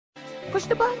Push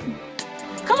the button.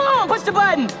 Come on, push the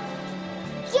button.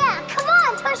 Yeah, come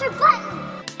on, push the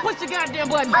button. Push the goddamn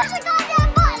button. Push the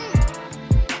goddamn button.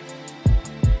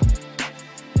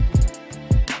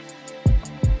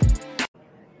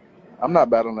 I'm not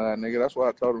battling that nigga. That's why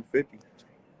I told him 50.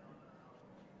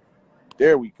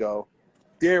 There we go.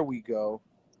 There we go.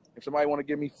 If somebody want to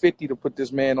give me 50 to put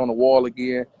this man on the wall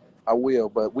again, I will.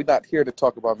 But we're not here to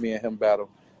talk about me and him battle.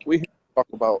 We here to talk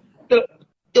about.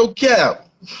 Yo, Cap.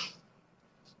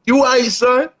 You all right,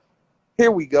 son? Here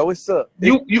we go. What's up?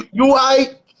 You all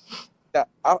right?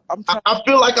 I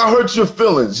feel like I hurt your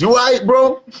feelings. You all right,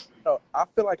 bro? No, I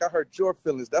feel like I hurt your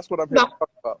feelings. That's what I'm here to talk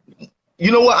about.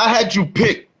 You know what? I had you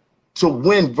pick to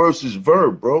win versus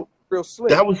Verb, bro. Real slick.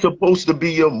 That was supposed to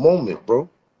be your moment, bro.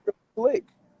 Real slick.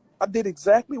 I did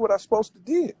exactly what I was supposed to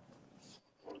do.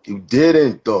 You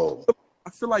didn't, though. I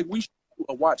feel like we should do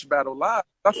a watch battle live.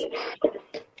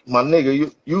 My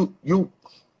nigga,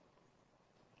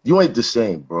 you ain't the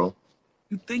same, bro.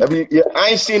 You think? I mean, yeah, I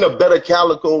ain't seen a better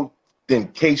Calico than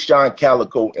K-Shine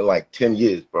Calico in like 10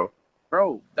 years, bro.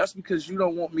 Bro, that's because you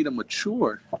don't want me to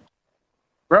mature.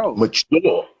 Bro.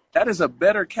 Mature? That is a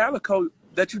better Calico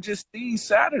that you just seen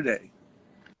Saturday.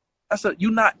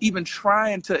 You're not even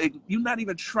trying to.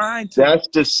 That's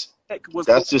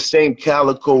the same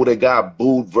Calico that got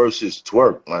booed versus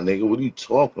Twerk, my nigga. What are you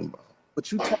talking about?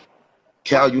 But you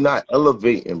Cal, you're not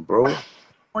elevating, bro.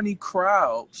 20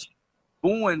 crowds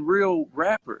booing real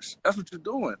rappers. That's what you're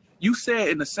doing. You said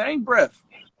in the same breath,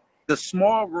 the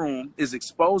small room is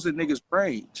exposing niggas'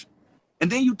 range.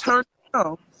 And then you turned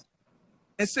around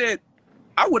and said,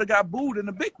 I would have got booed in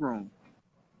the big room.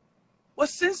 What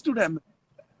sense do that make?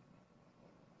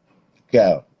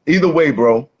 Cal, either way,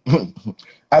 bro.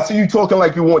 I see you talking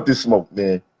like you want this smoke,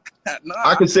 man. Nah,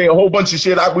 I could say a whole bunch of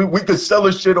shit. We could sell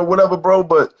a shit or whatever, bro,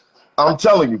 but I'm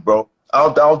telling you, bro.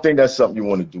 I don't think that's something you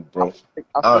want to do, bro.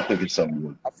 I don't think it's something you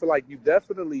want to do. I feel like you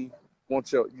definitely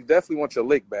want your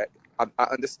lick back. I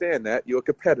understand that. You're a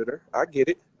competitor. I get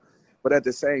it. But at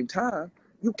the same time,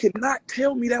 you cannot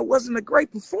tell me that wasn't a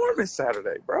great performance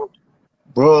Saturday, bro.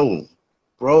 Bro,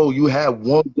 you had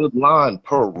one good line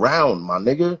per round, my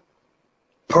nigga.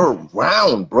 Per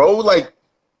round, bro. Like,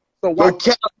 so why?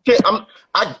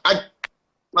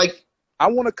 I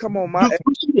want to come on my.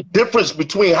 You see the difference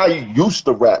between how you used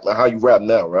to rap and how you rap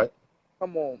now, right?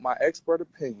 Come on, my expert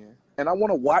opinion, and I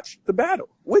want to watch the battle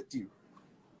with you.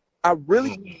 I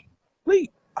really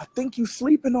sleep. I think you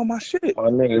sleeping on my shit. My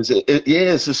nigga,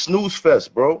 it's a snooze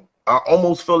fest, bro. I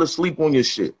almost fell asleep on your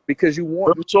shit because you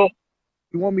want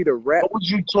me to rap. What was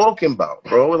you talking about,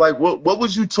 bro? Like, what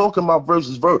was you talking about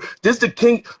versus Verb? This the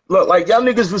king. Look, like y'all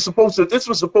niggas was supposed to. This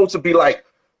was supposed to be like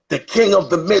the king of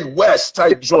the Midwest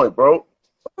type joint, bro.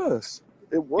 It was.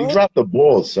 You dropped the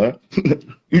ball, son.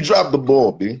 You dropped the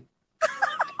ball, B.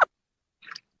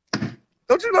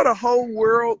 Don't you know the whole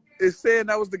world is saying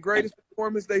that was the greatest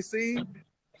performance they seen?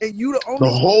 And you the only. The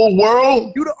whole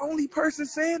world? You the only person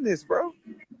saying this, bro.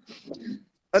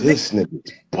 This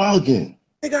nigga's bugging.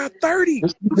 They got 30.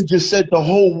 This nigga just said the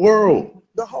whole world.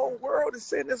 The whole world is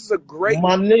saying this is a great.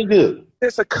 My nigga.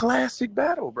 It's a classic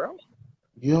battle, bro.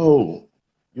 Yo,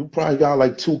 you probably got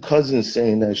like 2 cousins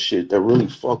saying that shit that really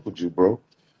fuck with you, bro.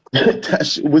 That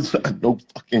shit was not no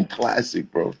fucking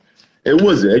classic, bro. It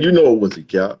wasn't. And you know it wasn't,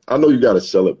 Cal. I know you got to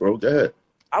sell it, bro. Go ahead.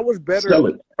 I was better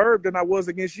against Herb than I was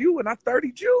against you, and I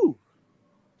 30'd you.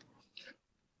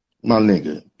 My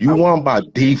nigga, you won by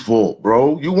default,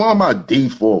 bro. You won by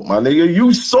default, my nigga.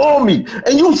 You saw me,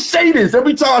 and you say this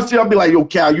every time I see you, I'll be like, yo,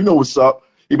 Cal, you know what's up.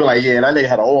 He be like, yeah, that nigga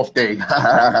had an off day.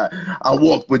 I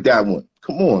walked with that one.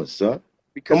 Come on, son.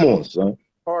 Come on, son. It's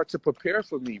hard to prepare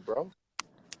for me, bro.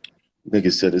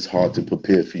 Nigga said it's hard to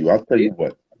prepare for you. I'll tell you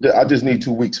what. I just need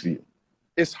 2 weeks for you.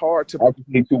 It's hard to. I just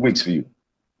need 2 weeks for you.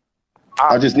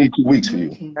 I just need 2 weeks for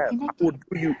you.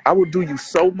 I will do you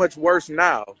so much worse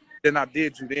now than I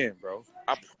did you then, bro.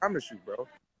 I promise you, bro.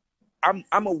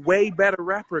 I'm a way better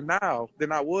rapper now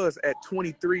than I was at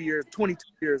 22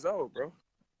 years old, bro.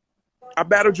 I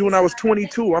battled you when I was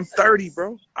 22. I'm 30,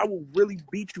 bro. I will really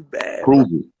beat you bad. Prove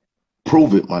it.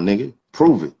 Prove it, my nigga.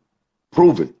 Prove it.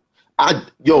 Prove it.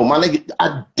 Yo, my nigga,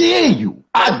 I dare you.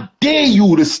 I dare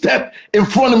you to step in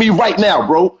front of me right now,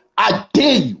 bro. I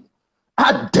dare you.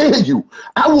 I dare you.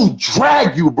 I will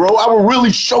drag you, bro. I will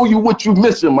really show you what you're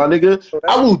missing, my nigga. So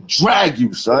I will drag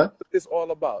you, son. What it's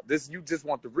all about. You just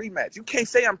want the rematch. You can't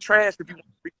say I'm trash if you want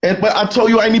the rematch. But I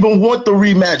told you I ain't even want the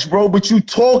rematch, bro. But you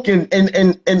talking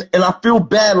and I feel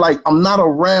bad like I'm not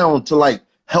around to like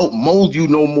help mold you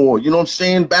no more. You know what I'm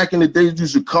saying? Back in the days, you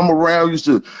used to come around, used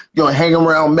to hang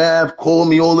around Mav, call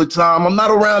me all the time. I'm not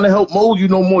around to help mold you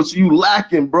no more. So you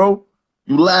lacking, bro.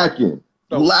 You lacking.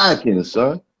 So lacking,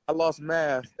 son. I lost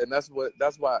math, and that's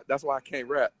why I can't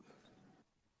rap.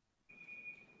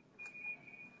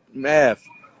 Math.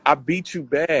 I beat you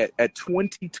bad at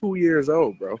 22 years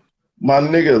old, bro. My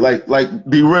nigga, like,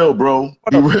 be real, bro.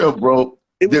 Be real, bro.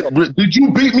 Did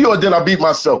you beat me or did I beat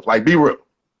myself? Like, be real.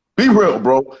 Be real,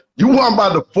 bro. You won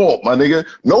by default, my nigga.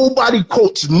 Nobody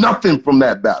quotes nothing from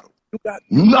that battle.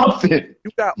 Nothing.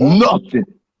 Nothing.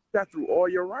 You got through all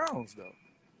your rounds, though.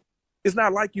 It's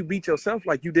not like you beat yourself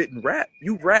like you didn't rap.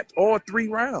 You rapped all 3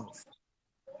 rounds.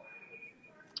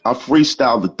 I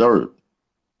freestyled the third.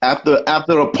 After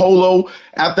the polo,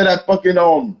 after that fucking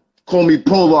call me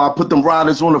polo, I put them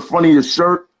riders on the front of your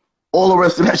shirt. All the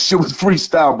rest of that shit was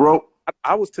freestyle, bro.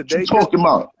 I was today. What you talking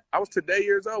about? I was today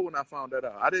years old when I found that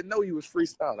out. I didn't know you was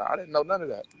freestyle. I didn't know none of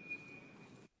that.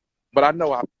 But I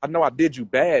know I did you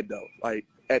bad though. Like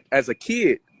as a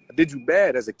kid, I did you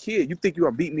bad as a kid. You think you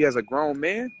gonna beat me as a grown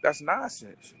man? That's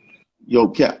nonsense. Yo,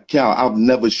 Cal, I've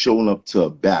never shown up to a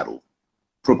battle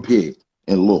prepared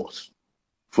and lost.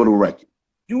 For the record.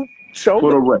 You showed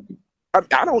for the record.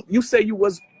 I don't. You say you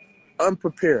was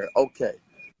unprepared. Okay.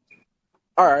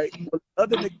 All right. But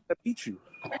other niggas that beat you.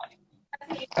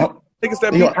 Niggas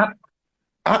that beat you.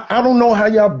 I don't know how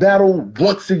y'all battle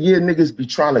once a year. Niggas be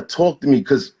trying to talk to me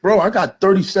because, bro, I got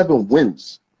 37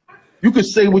 wins. You could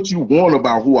say what you want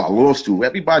about who I lost to.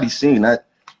 Everybody's seen that.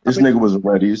 This nigga wasn't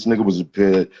ready. This nigga was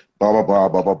prepared. Blah, blah, blah,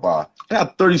 blah, blah, blah. I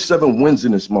got 37 wins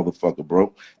in this motherfucker,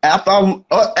 bro. After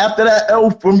that L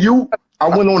from you, I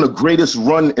went on the greatest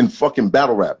run in fucking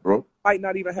battle rap, bro. Might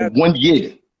not even have in 1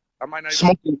 year. I might not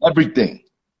smoking everything.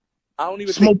 I don't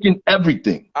even smoking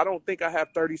everything. I don't think I have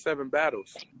 37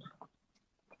 battles.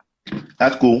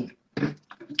 That's cool.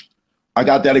 I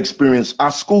got that experience.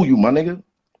 I'll school you, my nigga.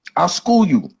 I'll school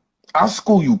you. I'll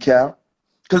school you, Cal.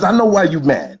 Because I know why you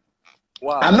mad.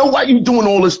 Wow. I know why you doing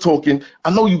all this talking.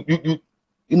 I know you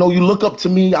know, you look up to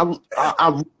me. I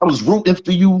was rooting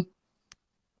for you.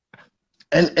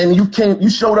 And you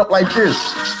showed up like this.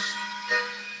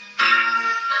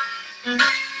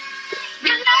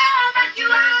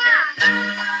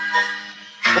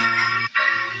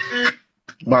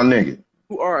 My nigga.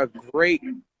 You are a great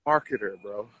marketer,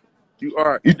 bro. You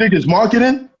are. You think it's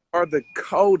marketing? Are the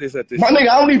coldest at this. My nigga,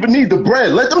 I don't even need the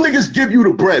bread. Let them niggas give you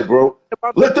the bread, bro.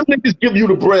 Let them niggas give you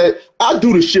the bread. I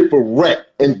do the shit for rep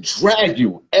and drag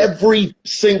you every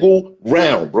single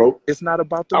round, bro. It's not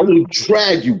about the I will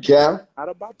drag you, Cal. Not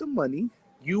about the money.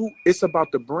 It's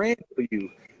about the brand for you.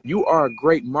 You are a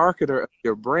great marketer of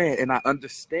your brand, and I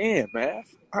understand, man.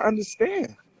 I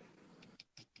understand.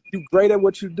 You great at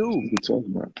what you do. What you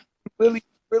talking about? You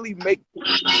really make.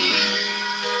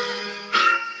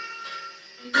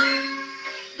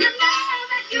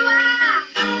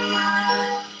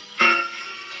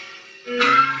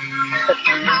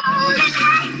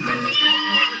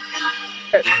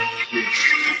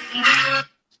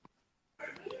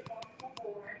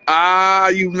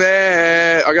 You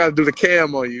mad? I gotta do the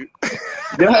cam on you.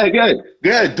 Go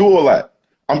ahead, do all that.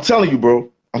 I'm telling you,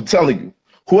 bro. I'm telling you.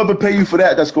 Whoever pay you for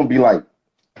that, that's gonna be like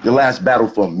your last battle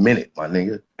for a minute, my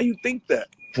nigga. How you think that?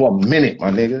 For a minute, my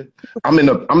nigga. I'm in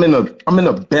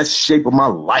the best shape of my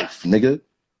life, nigga.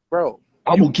 Bro.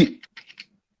 I will get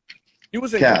You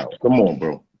was in Cal, come on,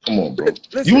 bro. Come on, bro.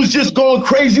 Listen. You was just going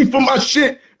crazy for my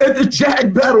shit at the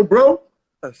Jag battle, bro.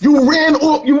 You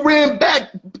ran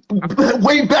back,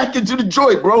 way back into the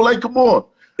joint, bro. Like, come on.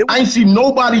 I ain't see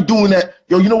nobody doing that.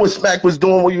 Yo, you know what Smack was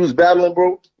doing when you was battling,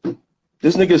 bro?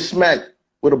 This nigga Smack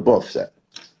with a buff set.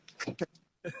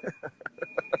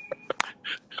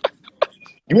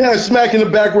 You had Smack in the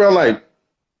background like,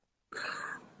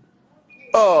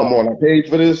 oh, come on, I paid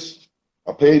for this.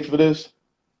 I paid for this.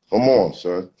 Come on,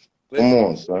 son. Come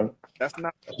on, son. That's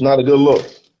not a good look.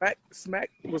 Smack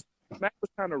was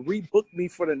trying to rebook me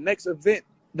for the next event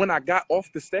when I got off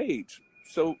the stage.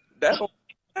 So that don't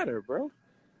matter, bro.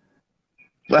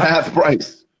 Half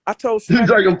price. I told Smack. He's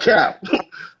like, I'm Cap.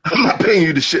 I'm not paying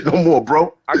you this shit no more,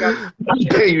 bro. I'm not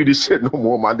paying you this shit no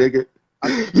more, my nigga.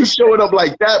 You showing up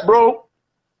like that, bro?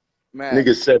 Man.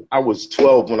 Nigga said I was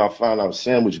 12 when I found out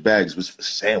sandwich bags was for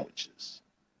sandwiches.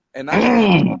 And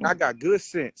I got good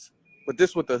sense. But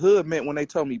this what the hood meant when they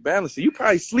told me balance it. You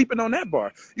probably sleeping on that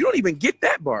bar. You don't even get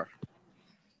that bar.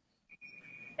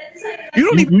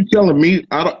 You telling me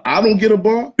I don't get a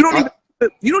bar?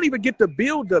 You don't even get the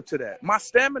build up to that. My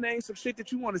stamina ain't some shit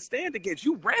that you want to stand against.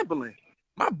 You rambling.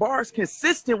 My bar is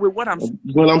consistent with what I'm.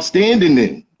 When I'm standing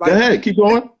in. Like, go ahead, keep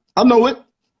going. I know it.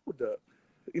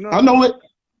 You know. I know it.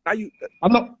 Now I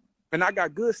know. And I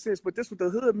got good sense, but this what the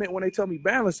hood meant when they told me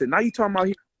balance it. Now you talking about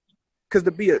because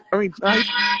to be a. I mean.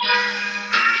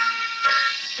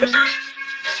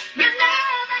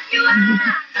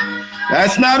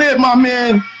 That's not it, my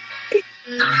man.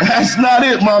 That's not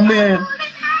it, my man.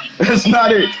 That's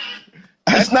not it.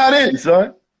 That's not it,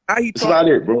 son. That's not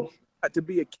it, bro. To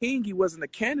be a king, he wasn't a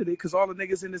candidate because all the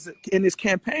niggas in his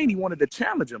campaign, he wanted to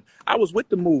challenge him. I was with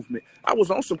the movement. I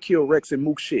was on some Kill Rex and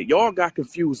Mook shit. Y'all got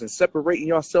confused and separating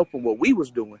yourself from what we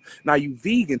was doing. Now you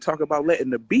vegan, talk about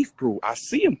letting the beef brew. I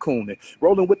see him cooning,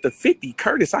 rolling with the 50.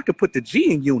 Curtis, I could put the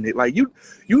G in unit. Like you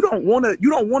don't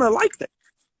wanna like that.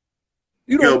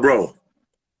 Yo, bro.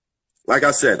 Like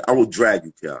I said, I will drag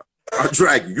you, Cal. I'll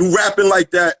drag you. You rapping like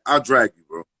that, I'll drag you,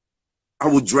 bro. I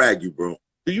will drag you, bro.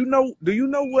 Do you know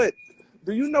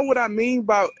what I mean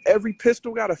about every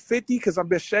pistol got a 50 because I've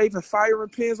been shaving firing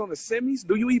pins on the semis?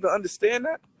 Do you even understand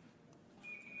that?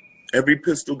 Every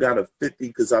pistol got a 50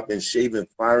 because I've been shaving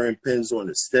firing pins on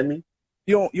the semi?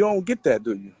 You don't get that,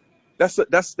 do you?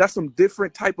 That's some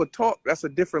different type of talk. That's a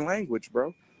different language,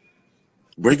 bro.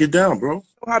 Break it down, bro. You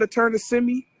know how to turn a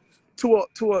semi to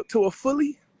a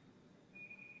fully?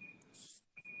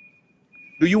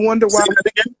 Do you wonder why?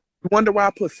 You wonder why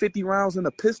I put 50 rounds in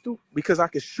a pistol? Because I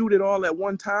could shoot it all at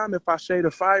one time. If I shave a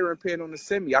firing pin on the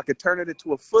semi, I could turn it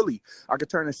into a fully. I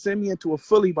could turn a semi into a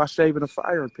fully by shaving a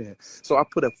firing pin. So I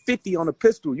put a 50 on a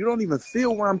pistol. You don't even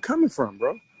feel where I'm coming from,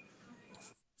 bro.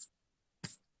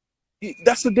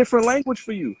 That's a different language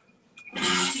for you.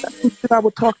 That's what I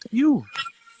would talk to you.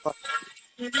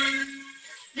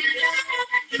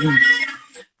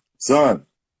 Son,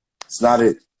 it's not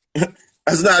it.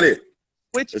 That's not it.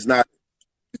 Which, it's not.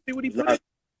 You see what he put in?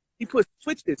 He put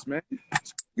switches, man.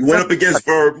 You went up against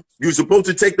Verb. You were supposed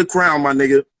to take the crown, my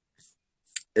nigga.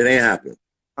 It ain't happened.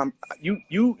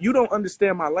 You don't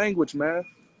understand my language, man.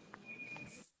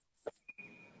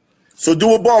 So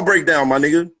do a ball breakdown, my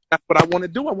nigga. That's what I want to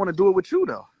do. I want to do it with you,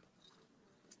 though.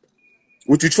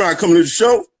 What, you trying to come to the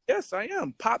show? Yes, I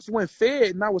am. Pops went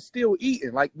fed, and I was still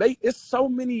eating. Like, it's so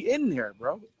many in there,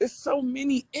 bro. It's so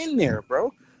many in there,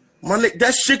 bro. My nigga,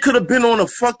 that shit could have been on a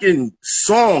fucking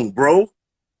song, bro.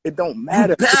 It don't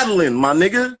matter. You battling, my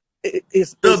nigga.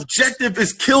 The objective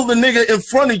is kill the nigga in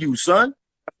front of you, son.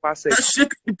 I say, that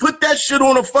shit, you put that shit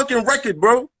on a fucking record,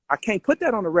 bro. I can't put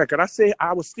that on the record. I say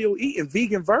I was still eating.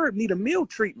 Vegan Verb need a meal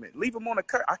treatment. Leave him on the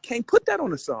cut. I can't put that on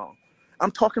the song.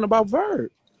 I'm talking about Verb.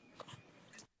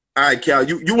 All right, Cal,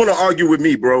 you want to argue with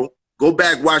me, bro? Go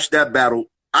back, watch that battle.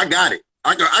 I got it.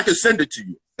 I can send it to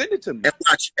you. Send it to me. And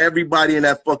watch everybody in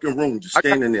that fucking room just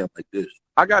standing there like this.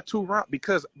 I got 2 rounds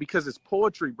because it's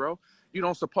poetry, bro. You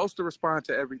don't supposed to respond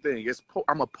to everything.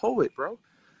 I'm a poet, bro.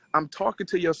 I'm talking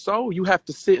to your soul. You have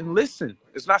to sit and listen.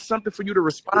 It's not something for you to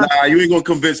respond. Nah, you ain't gonna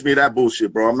convince me of that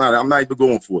bullshit, bro. I'm not even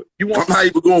going for it. I'm not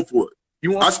even going for it.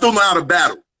 I still know how to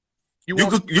battle. You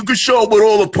could show up with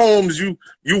all the poems you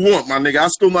want, my nigga. I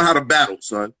still know how to battle,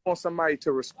 son. You want somebody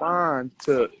to respond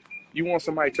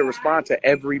to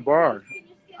every bar.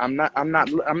 I'm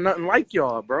nothing like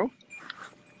y'all, bro.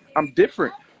 I'm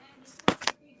different.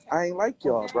 I ain't like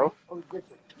y'all, bro.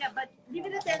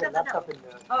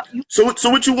 So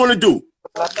what you want to do?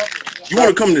 You want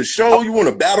to come to the show? You want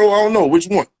to battle? I don't know. Which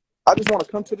one? I just want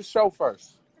to come to the show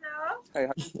first. Hey.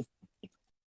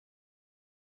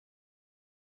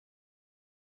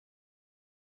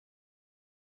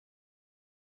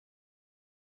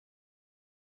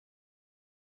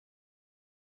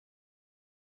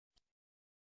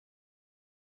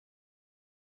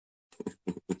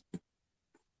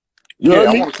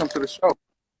 I want to come to the show.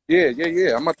 Yeah.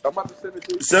 I'm about to send it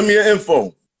to you. Send me your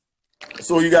info. That's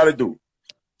all you got to do.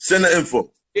 Send the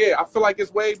info. Yeah, I feel like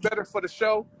it's way better for the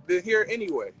show than here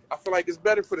anyway. I feel like it's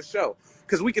better for the show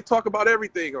because we can talk about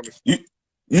everything on the show.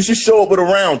 You should show up with a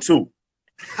round, too.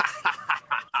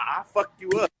 I'll fuck you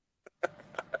up.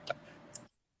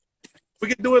 We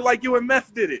can do it like you and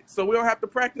Meth did it, so we don't have to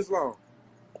practice long.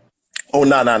 Oh,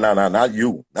 no, not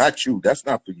you. Not you. That's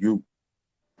not for you.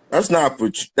 That's not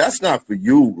for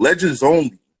you. Legends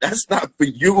only. That's not for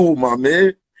you, my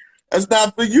man. That's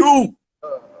not for you.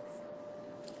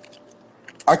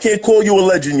 I can't call you a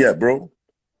legend yet, bro.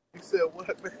 You said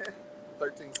what, man?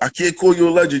 13. I can't call you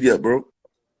a legend yet, bro.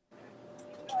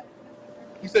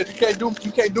 You said you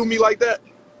can't do me like that?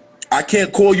 I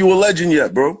can't call you a legend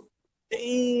yet, bro.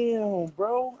 Damn,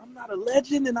 bro. I'm not a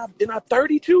legend and I'm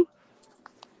 32?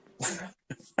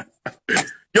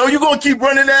 Yo, you gonna keep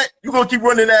running that? You gonna keep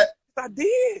running that? I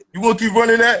did. You gonna keep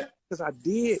running that? Because I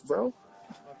did, bro.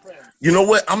 You know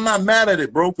what? I'm not mad at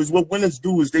it, bro, because what winners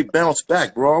do is they bounce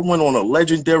back, bro. I went on a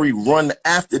legendary run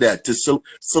after that to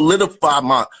solidify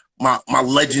my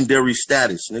legendary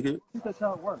status, nigga. That's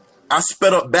how it works. I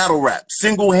sped up battle rap.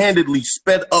 Single-handedly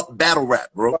sped up battle rap,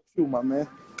 bro. Fuck you, my man.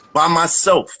 By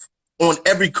myself. On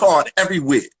every card,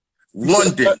 everywhere.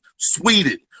 London,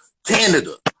 Sweden,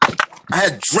 Canada. I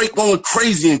had Drake going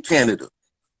crazy in Canada.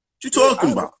 What you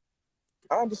talking about?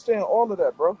 I understand all of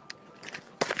that, bro.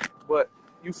 But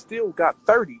you still got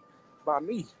 30 by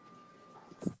me.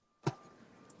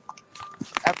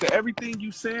 After everything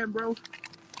you saying, bro,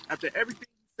 after everything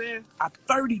you saying, I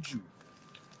 30'd you.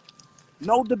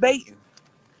 No debating.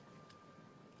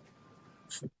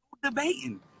 No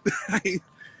debating.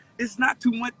 It's not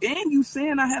too much. And you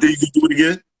saying I had Think you can do it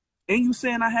again? and you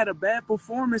saying I had a bad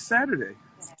performance Saturday.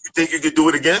 You think you could do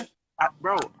it again?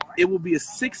 Bro, it will be a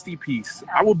 60 piece.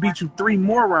 I will beat you 3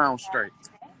 more rounds straight.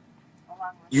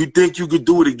 You think you could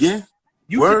do it again?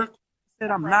 You Word?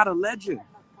 said I'm not a legend.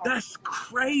 That's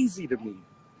crazy to me.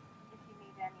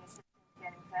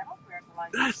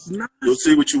 That's not. You'll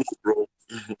see what you want, bro.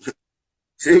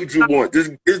 See what you want.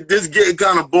 This getting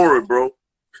kind of boring, bro.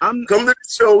 I'm. Come to the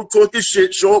show, talk your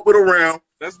shit, show up with a round.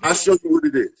 Let's I'll show you what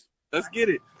it is. Let's get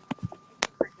it.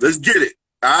 Let's get it.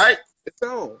 All right? It's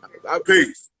on.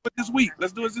 Peace. But this week.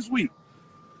 Let's do it this week.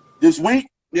 This week,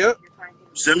 Yep.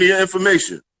 send me your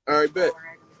information. All right, bet. All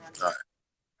right.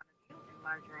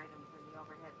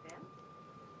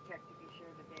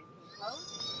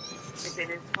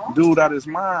 Dude, that is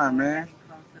mine, man.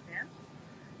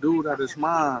 Dude, that is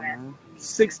mine, man.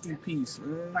 60 piece,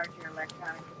 man.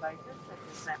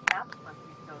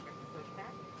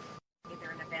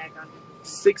 Either in a bag on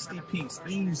 60 piece,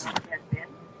 easy.